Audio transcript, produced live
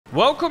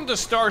Welcome to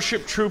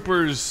Starship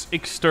Troopers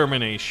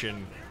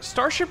Extermination.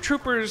 Starship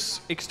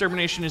Troopers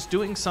Extermination is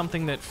doing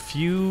something that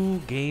few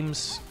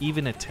games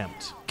even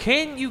attempt.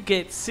 Can you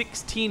get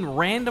 16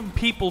 random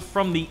people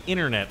from the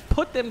internet,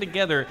 put them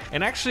together,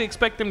 and actually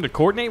expect them to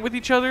coordinate with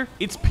each other?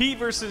 It's P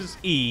versus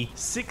E,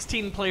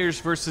 16 players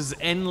versus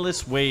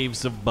endless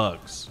waves of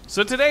bugs.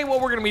 So today what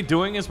we're going to be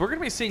doing is we're going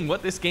to be seeing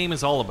what this game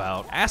is all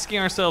about, asking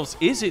ourselves,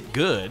 is it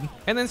good?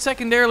 And then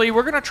secondarily,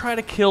 we're going to try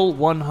to kill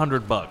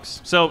 100 bugs.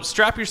 So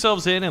strap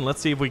yourselves in and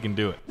let's see if we can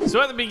do it. So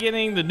at the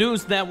beginning, the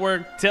news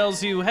network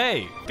tells you,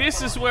 hey,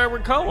 this is where we're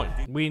going.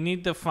 We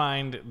need to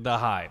find the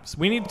hives.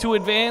 We need to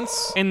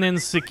advance and then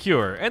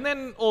secure. And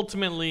then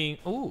ultimately,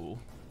 ooh,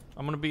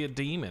 I'm gonna be a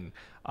demon.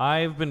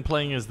 I've been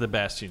playing as the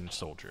Bastion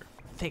soldier.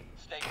 Stay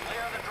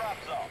clear of the drop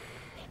zone.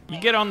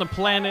 You get on the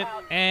planet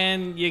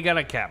and you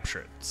gotta capture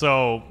it.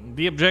 So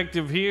the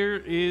objective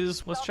here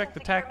is, let's check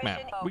the TAC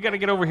map. We gotta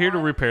get over here to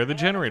repair the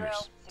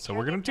generators. So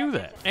we're gonna do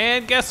that.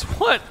 And guess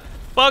what?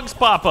 Bugs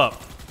pop up.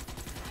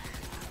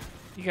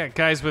 You got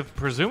guys with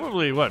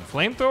presumably, what,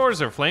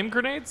 flamethrowers or flame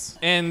grenades?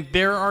 And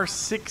there are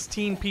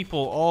 16 people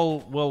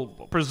all, well,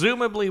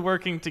 presumably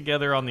working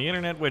together on the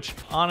internet, which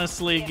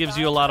honestly gives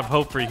you a lot of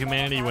hope for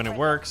humanity when it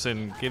works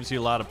and gives you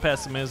a lot of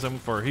pessimism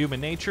for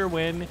human nature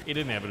when it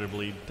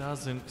inevitably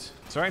doesn't.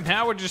 So right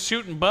now we're just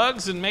shooting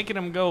bugs and making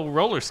them go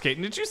roller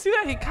skating. Did you see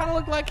that? He kind of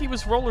looked like he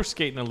was roller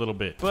skating a little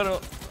bit.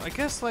 But I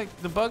guess like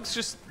the bugs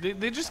just,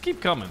 they just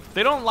keep coming.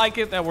 They don't like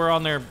it that we're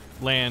on their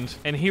land.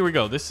 And here we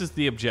go. This is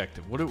the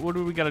objective. What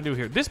do we got to do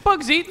here? This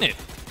bug's eating it.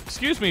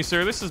 Excuse me,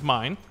 sir. This is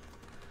mine.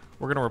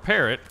 We're going to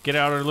repair it. Get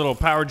out our little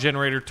power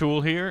generator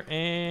tool here.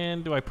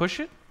 And do I push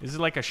it? Is it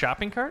like a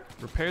shopping cart?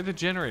 Repair the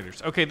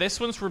generators. Okay,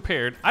 this one's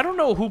repaired. I don't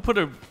know who put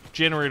a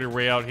generator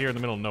way out here in the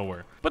middle of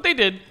nowhere, but they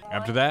did.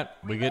 After that,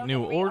 we get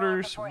new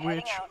orders,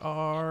 which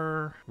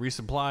are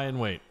resupply and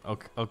wait.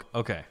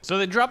 Okay. So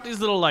they drop these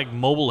little like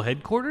mobile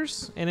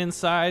headquarters, and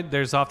inside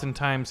there's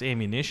oftentimes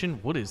ammunition.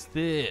 What is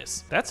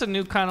this? That's a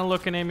new kind of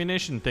looking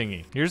ammunition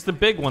thingy. Here's the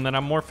big one that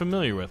I'm more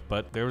familiar with,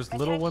 but there's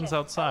little ones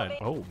outside.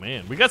 Oh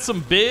man, we got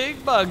some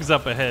big bugs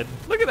up ahead.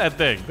 Look at that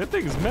thing. That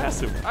thing is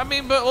massive. I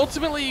mean, but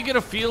ultimately you get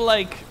to feel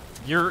like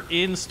you're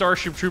in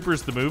Starship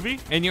Troopers the movie,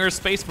 and you're a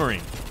Space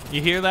Marine.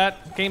 You hear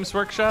that, Games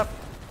Workshop?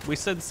 We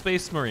said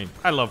Space Marine.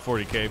 I love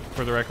 40K,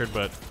 for the record,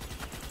 but...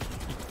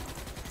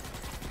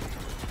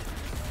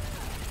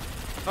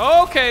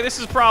 Okay, this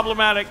is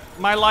problematic.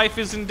 My life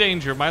is in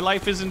danger. My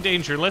life is in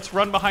danger. Let's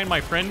run behind my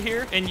friend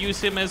here and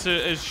use him as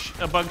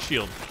a bug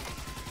shield.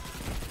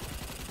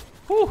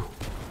 Whew.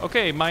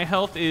 Okay, my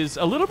health is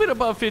a little bit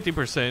above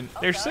 50%.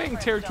 They're saying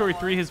Territory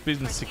 3 has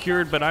been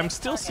secured, but I'm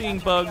still seeing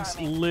bugs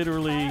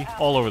literally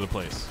all over the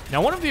place. Now,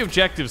 one of the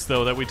objectives,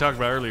 though, that we talked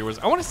about earlier was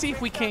I want to see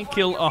if we can't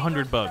kill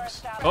 100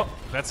 bugs. Oh,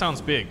 that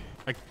sounds big.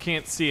 I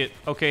can't see it.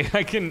 Okay,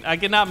 I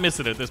cannot miss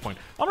it at this point.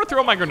 I'm gonna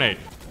throw my grenade.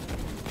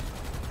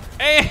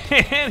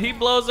 And he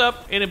blows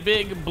up in a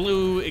big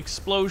blue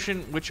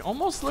explosion, which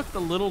almost looked a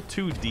little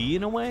 2D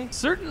in a way.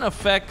 Certain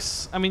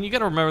effects, I mean, you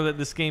gotta remember that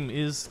this game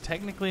is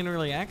technically in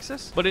early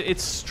access, but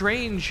it's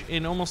strange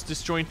and almost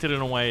disjointed in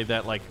a way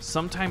that like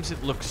sometimes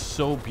it looks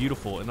so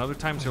beautiful and other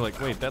times you're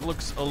like, wait, that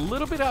looks a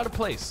little bit out of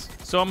place.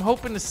 So I'm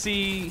hoping to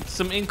see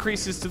some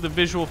increases to the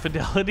visual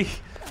fidelity.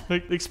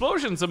 Like the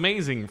explosion's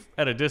amazing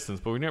at a distance,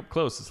 but when you're up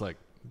close, it's like,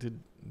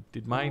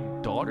 did my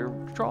daughter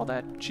draw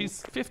that?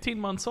 She's 15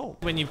 months old.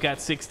 When you've got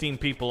 16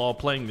 people all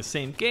playing the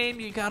same game,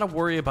 you gotta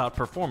worry about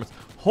performance.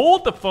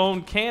 Hold the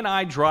phone, can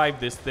I drive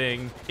this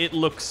thing? It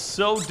looks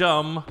so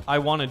dumb, I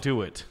wanna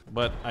do it,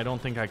 but I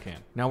don't think I can.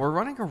 Now we're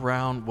running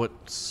around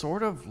what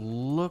sort of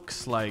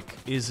looks like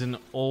is an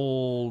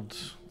old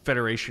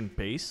Federation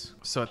base.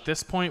 So at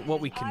this point,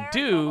 what we can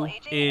do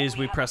is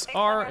we press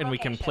R and we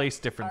can place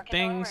different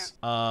things.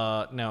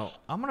 Now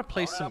I'm gonna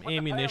place some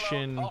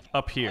ammunition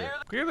up here.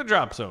 Clear the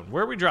drop zone.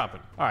 Where are we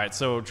dropping? All right,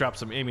 so drop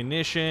some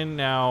ammunition.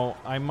 Now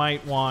I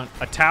might want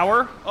a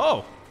tower.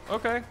 Oh,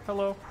 okay,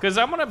 hello. Because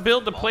I'm gonna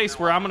build the place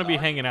where I'm gonna be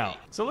hanging out.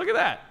 So look at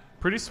that.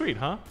 Pretty sweet,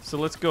 huh? So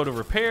let's go to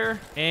repair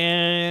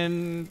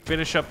and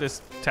finish up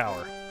this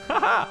tower.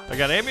 Haha! I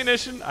got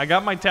ammunition, I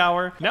got my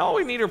tower. Now all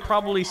we need are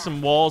probably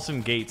some walls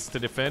and gates to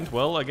defend,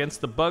 well,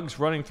 against the bugs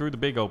running through the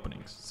big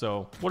openings.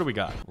 So, what do we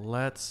got?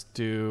 Let's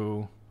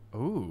do...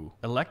 Ooh,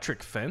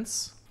 electric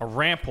fence? A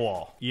ramp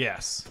wall,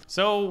 yes.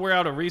 So we're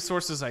out of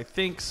resources, I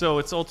think, so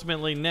it's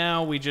ultimately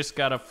now we just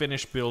gotta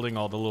finish building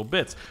all the little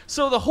bits.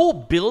 So the whole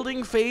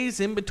building phase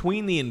in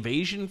between the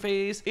invasion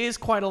phase is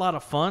quite a lot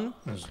of fun.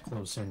 There's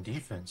close-in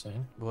defense, eh?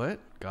 What?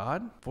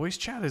 God? Voice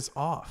chat is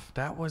off.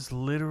 That was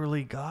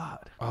literally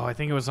God. Oh, I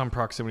think it was on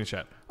proximity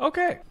chat.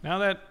 Okay, now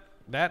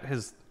that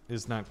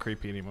is not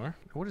creepy anymore.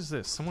 What is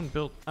this? Someone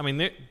built... I mean,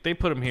 they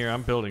put them here.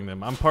 I'm building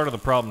them. I'm part of the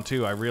problem,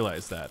 too. I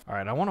realize that. All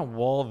right, I want to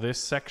wall this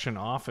section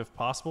off if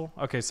possible.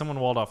 Okay,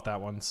 someone walled off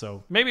that one,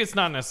 so maybe it's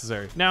not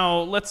necessary. Now,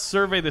 let's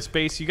survey the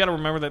space. You got to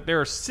remember that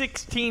there are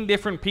 16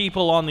 different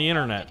people on the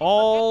internet,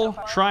 all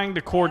trying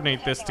to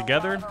coordinate this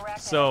together,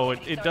 so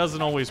it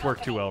doesn't always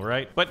work too well,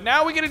 right? But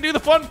now we get to do the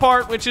fun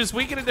part, which is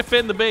we get to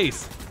defend the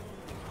base.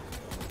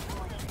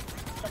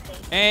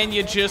 and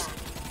you just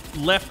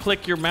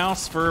left-click your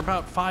mouse for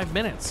about 5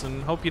 minutes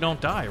and hope you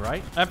don't die,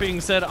 right? That being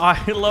said, I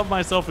love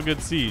myself a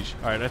good siege.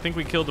 All right, I think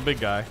we killed the big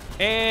guy.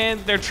 And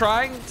they're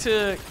trying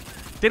to...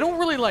 They don't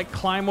really, like,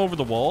 climb over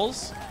the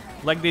walls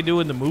like they do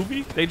in the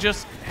movie. They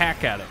just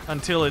hack at it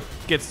until it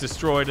gets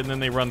destroyed, and then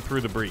they run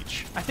through the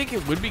breach. I think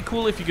it would be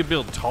cool if you could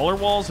build taller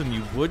walls and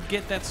you would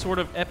get that sort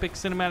of epic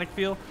cinematic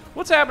feel.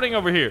 What's happening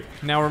over here?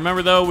 Now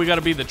remember though, we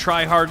gotta be the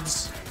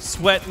tryhards.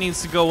 Sweat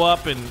needs to go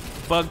up and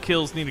bug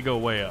kills need to go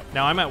way up.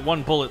 Now I'm at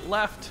 1 bullet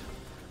left,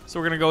 so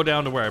we're gonna go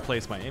down to where I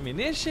place my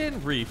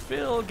ammunition,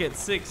 refill, get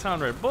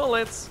 600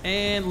 bullets,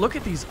 and look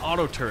at these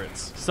auto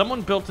turrets.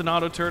 Someone built an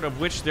auto turret of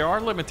which there are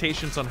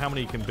limitations on how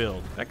many you can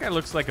build. That guy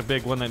looks like a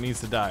big one that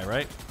needs to die,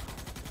 right?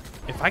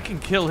 If I can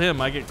kill him,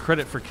 I get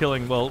credit for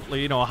killing, well,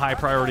 you know, a high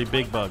priority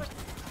big bug.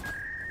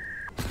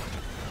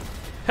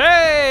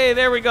 Hey,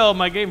 there we go.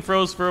 My game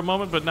froze for a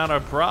moment, but not a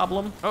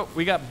problem. Oh,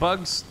 we got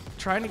bugs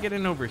trying to get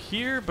in over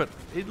here, but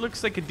it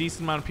looks like a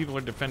decent amount of people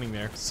are defending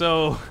there.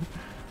 So...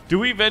 Do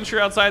we venture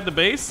outside the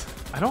base?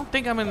 I don't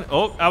think I'm in...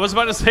 Oh, I was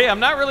about to say, I'm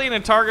not really in a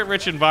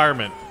target-rich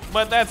environment.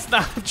 But that's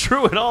not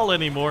true at all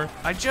anymore.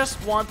 I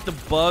just want the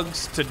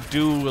bugs to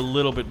do a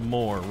little bit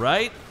more,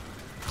 right?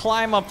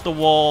 Climb up the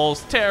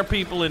walls, tear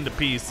people into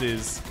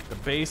pieces. The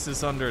base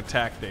is under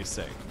attack, they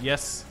say.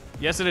 Yes.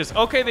 Yes, it is.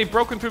 Okay, they've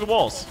broken through the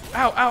walls.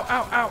 Ow, ow,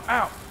 ow, ow,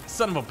 ow.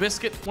 Son of a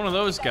biscuit. One of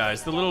those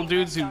guys. The little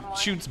dudes who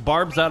shoots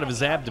barbs out of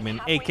his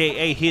abdomen,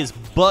 a.k.a. his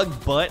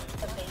bug butt.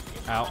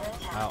 Ow,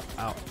 ow,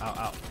 ow, ow,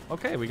 ow.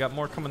 Okay, we got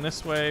more coming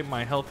this way.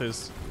 My health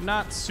is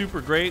not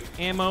super great.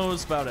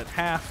 Ammo's about at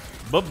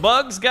half. But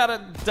bugs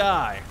gotta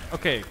die.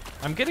 Okay,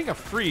 I'm getting a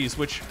freeze,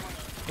 which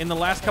in the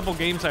last couple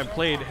games I've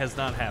played has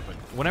not happened.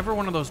 Whenever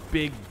one of those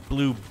big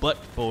blue butt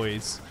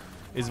boys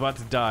is about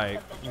to die,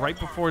 right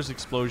before his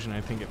explosion,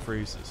 I think it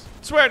freezes.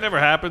 I swear it never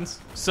happens.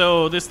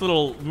 So this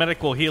little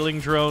medical healing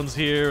drone's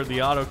here, the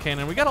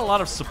autocannon. We got a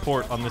lot of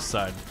support on this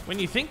side. When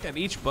you think that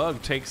each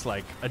bug takes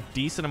like a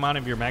decent amount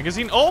of your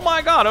magazine, oh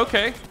my god,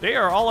 okay. They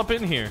are all up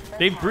in here.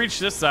 They've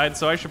breached this side,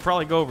 so I should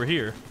probably go over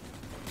here.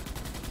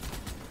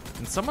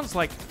 And someone's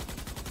like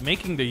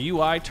making the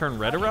UI turn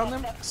red around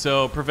them.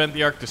 So prevent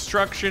the arc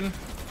destruction.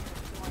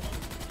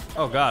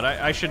 Oh god,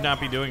 I should not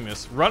be doing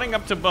this. Running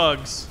up to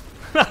bugs.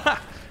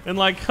 And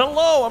like,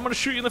 hello, I'm gonna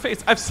shoot you in the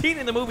face. I've seen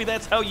in the movie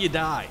that's how you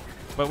die.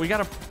 But we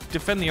gotta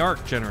defend the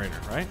arc generator,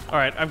 right? All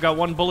right, I've got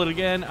 1 bullet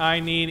again. I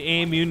need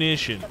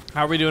ammunition.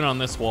 How are we doing on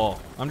this wall?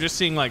 I'm just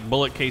seeing like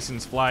bullet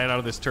casings flying out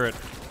of this turret.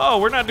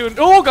 Oh, we're not doing,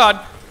 oh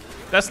god.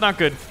 That's not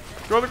good.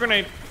 Throw the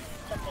grenade.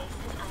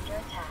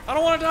 I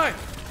don't wanna die.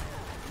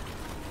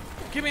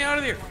 Get me out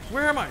of here.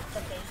 Where am I?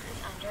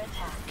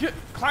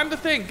 Climb the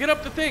thing, get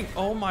up the thing.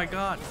 Oh my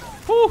god.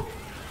 Whew.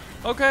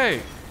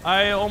 Okay,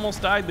 I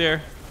almost died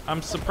there.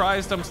 I'm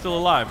surprised I'm still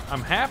alive.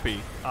 I'm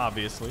happy,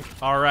 obviously.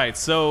 All right,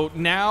 so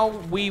now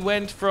we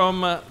went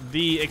from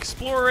the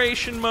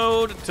exploration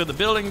mode to the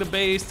building the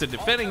base to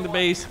defending the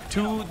base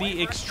to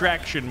the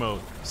extraction mode.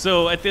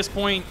 So at this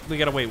point, we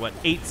gotta wait, what,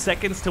 8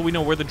 seconds till we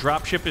know where the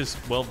dropship is,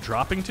 well,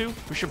 dropping to?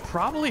 We should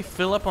probably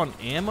fill up on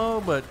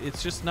ammo, but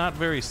it's just not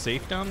very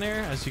safe down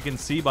there, as you can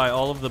see by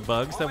all of the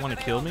bugs that want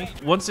to kill me.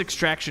 Once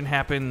extraction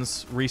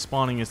happens,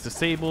 respawning is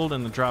disabled,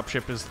 and the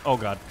dropship is, oh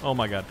god, oh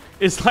my god.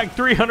 It's like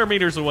 300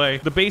 meters away.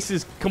 The base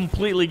is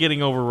completely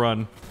getting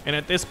overrun. And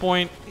at this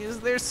point, is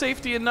there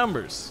safety in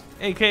numbers?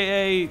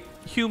 AKA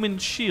human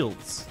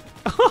shields.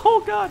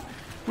 Oh god,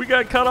 we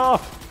got cut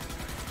off.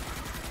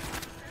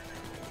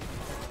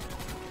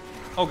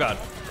 Oh god.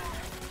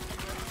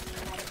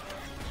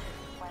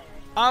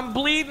 I'm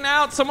bleeding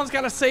out. Someone's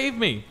got to save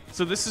me.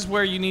 So this is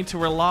where you need to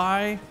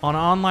rely on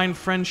online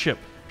friendship.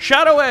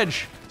 Shadow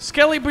Edge,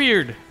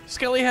 Skellybeard,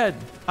 Skellyhead,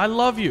 I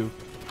love you.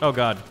 Oh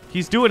god,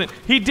 he's doing it.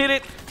 He did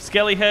it.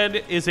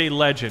 Skellyhead is a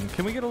legend.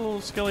 Can we get a little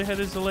Skellyhead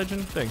as a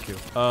legend? Thank you.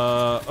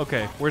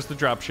 Okay, where's the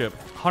dropship?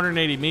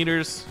 180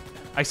 meters.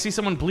 I see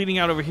someone bleeding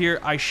out over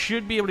here. I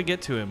should be able to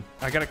get to him.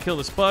 I gotta kill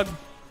this bug.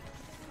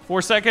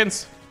 4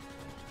 seconds.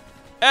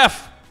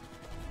 F.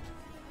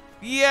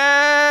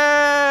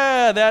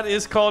 Yeah, that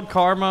is called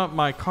karma.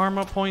 My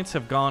karma points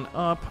have gone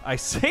up. I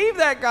saved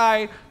that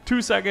guy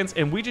 2 seconds,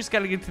 and we just got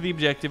to get to the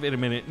objective in 1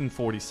 minute and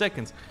 40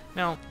 seconds.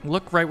 Now,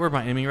 look right where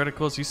my enemy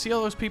reticle is. You see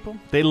all those people?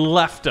 They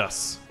left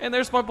us. And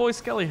there's my boy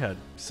Skellyhead.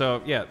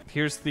 So, yeah,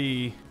 here's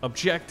the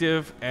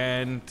objective,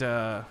 and,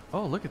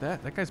 oh, look at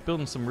that. That guy's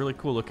building some really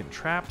cool looking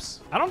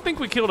traps. I don't think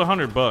we killed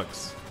 100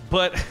 bugs.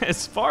 But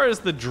as far as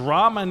the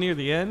drama near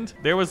the end,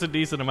 there was a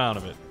decent amount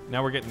of it.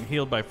 Now we're getting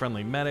healed by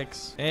friendly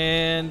medics.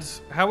 And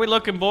how we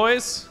looking,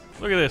 boys?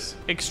 Look at this.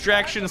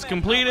 Extraction's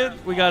completed.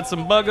 We got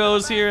some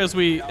buggos here as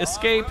we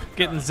escape,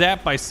 getting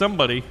zapped by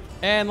somebody.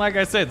 And like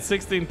I said,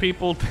 16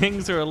 people,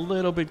 things are a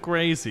little bit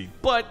crazy.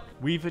 But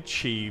we've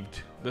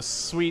achieved the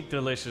sweet,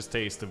 delicious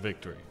taste of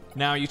victory.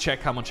 Now you check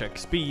how much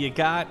XP you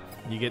got.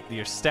 You get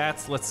your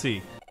stats. Let's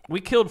see. We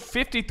killed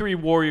 53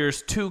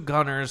 warriors, 2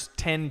 gunners,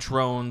 10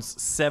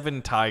 drones,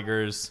 7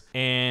 tigers,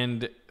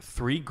 and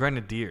 3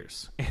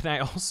 grenadiers. And I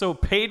also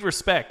paid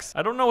respects.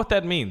 I don't know what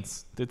that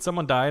means. Did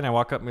someone die and I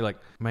walk up and be like,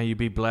 may you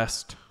be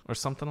blessed, or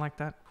something like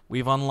that?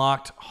 We've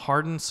unlocked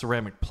hardened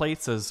ceramic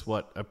plates as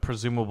what, a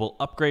presumable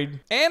upgrade.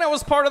 And I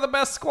was part of the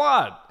best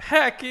squad.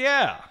 Heck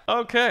yeah.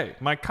 Okay,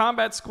 my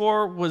combat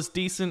score was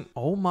decent.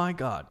 Oh my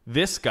god.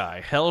 This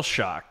guy,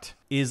 Hellshocked,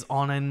 is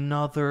on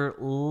another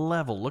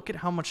level. Look at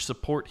how much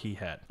support he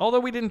had. Although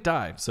we didn't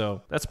die,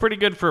 so that's pretty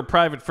good for a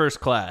private first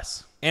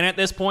class. And at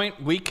this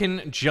point, we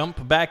can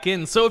jump back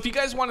in. So if you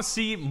guys want to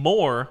see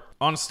more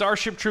on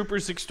Starship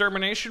Troopers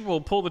Extermination,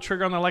 we'll pull the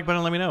trigger on the like button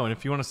and let me know. And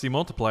if you want to see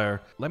multiplayer,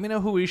 let me know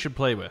who we should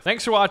play with.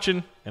 Thanks for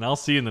watching, and I'll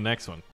see you in the next one.